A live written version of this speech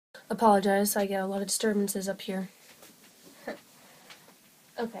Apologize, I get a lot of disturbances up here.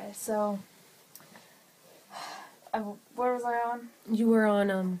 Okay, so where was I on? You were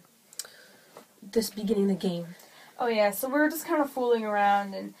on, this beginning of the game. Oh yeah, so we were just kind of fooling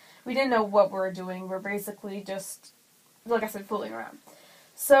around, and we didn't know what we were doing. We're basically just, like I said, fooling around.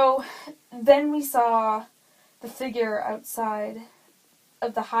 So then we saw the figure outside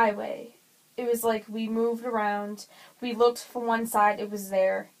of the highway. It was like we moved around, we looked from one side, it was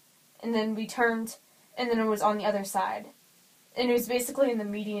there, and then we turned, and then it was on the other side. And it was basically in the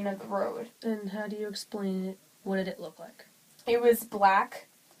median of the road. And how do you explain it? What did it look like? It was black.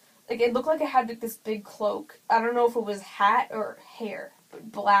 Like, it looked like it had like this big cloak. I don't know if it was hat or hair,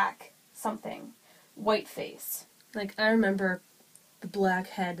 but black something. White face. Like, I remember the black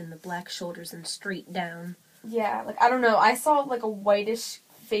head and the black shoulders and straight down. Yeah, like, I don't know. I saw like a whitish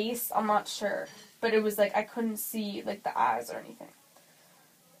face, I'm not sure. But it was like, I couldn't see like the eyes or anything.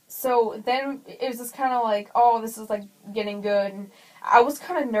 So then it was just kind of like, oh, this is like getting good. And I was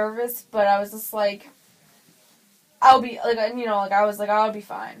kind of nervous, but I was just like, I'll be, like, you know, like, I was like, I'll be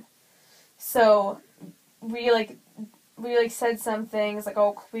fine. So we said some things, like,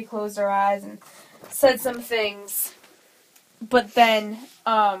 oh, we closed our eyes and said some things. But then,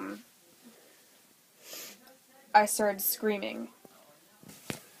 I started screaming.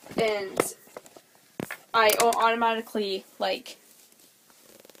 And I automatically, like,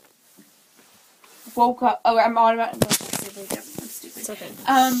 woke up. Oh, I'm automatically. I'm stupid. It's okay.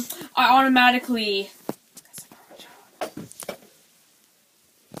 I automatically.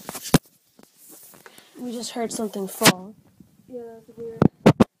 We just heard something fall. Yeah, that's weird.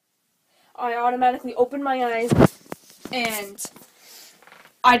 I automatically opened my eyes, and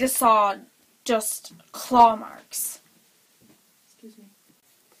I just saw just claw marks. Excuse me.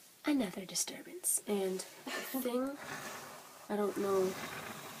 Another disturbance. And the thing, I don't know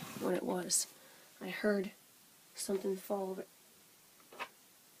what it was. I heard something fall over.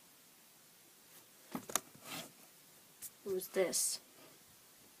 It was this.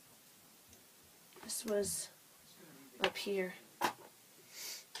 This was up here.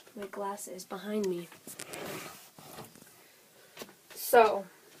 My glasses behind me. So,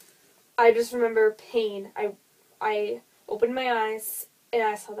 I just remember pain. I opened my eyes, and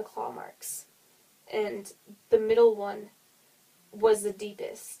I saw the claw marks. And the middle one was the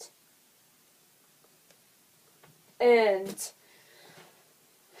deepest. And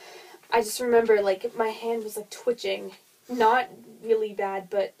I just remember, like, my hand was, like, twitching. Not really bad,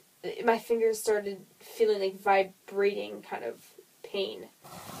 but my fingers started feeling, like, vibrating kind of pain.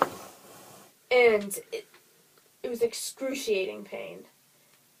 And it was excruciating pain.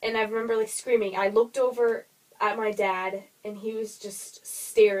 And I remember, like, screaming. I looked over at my dad, and he was just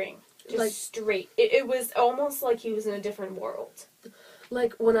staring. Just like, straight. It was almost like he was in a different world.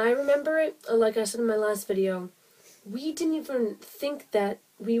 Like, when I remember it, like I said in my last video, we didn't even think that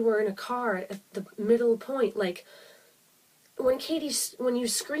we were in a car at the middle point. Like, when you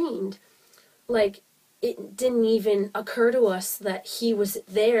screamed, like, it didn't even occur to us that he was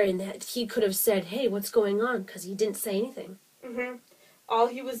there and that he could have said, hey, what's going on? Because he didn't say anything. Mm-hmm. All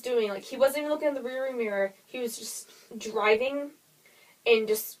he was doing, like, he wasn't even looking in the rearview mirror. He was just driving and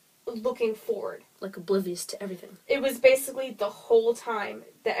just looking forward. Like, oblivious to everything. It was basically the whole time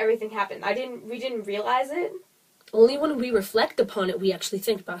that everything happened. We didn't realize it. Only when we reflect upon it, we actually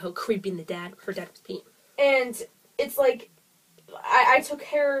think about how creepy her dad was being. And it's like, I took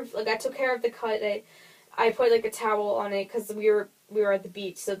care of the cut. I put, like, a towel on it because we were at the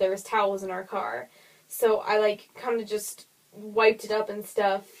beach, so there was towels in our car. So I, like, kind of just wiped it up and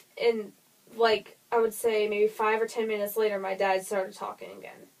stuff. And, like, I would say maybe 5 or 10 minutes later, my dad started talking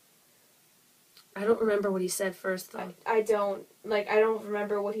again. I don't remember what he said first, though. I don't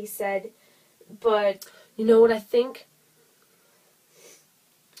remember what he said, but... You know what I think?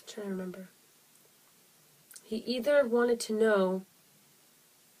 I'm trying to remember. He either wanted to know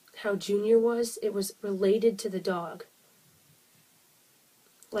how Junior was, it was related to the dog.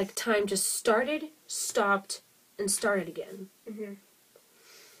 Like, time just started, stopped, and started again. Mm-hmm.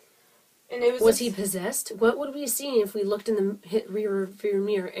 And it was he possessed? What would we have seen if we looked in the rear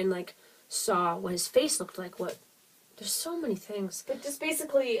mirror and, like, saw what his face looked like? What? There's so many things. But just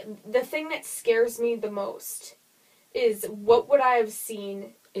basically, the thing that scares me the most is what would I have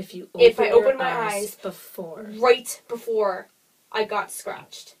seen if I opened my eyes right before I got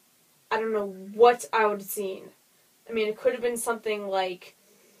scratched. I don't know what I would have seen. I mean, it could have been something like,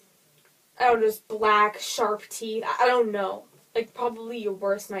 I don't know, just black, sharp teeth. I don't know. Like, probably your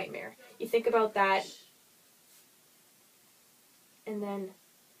worst nightmare. You think about that, and then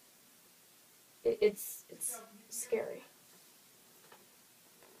it's scary.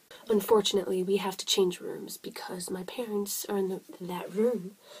 unfortunately, we have to change rooms because my parents are in that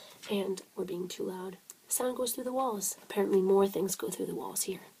room, and we're being too loud. The sound goes through the walls. Apparently more things go through the walls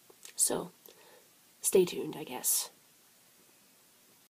here. So, stay tuned, I guess.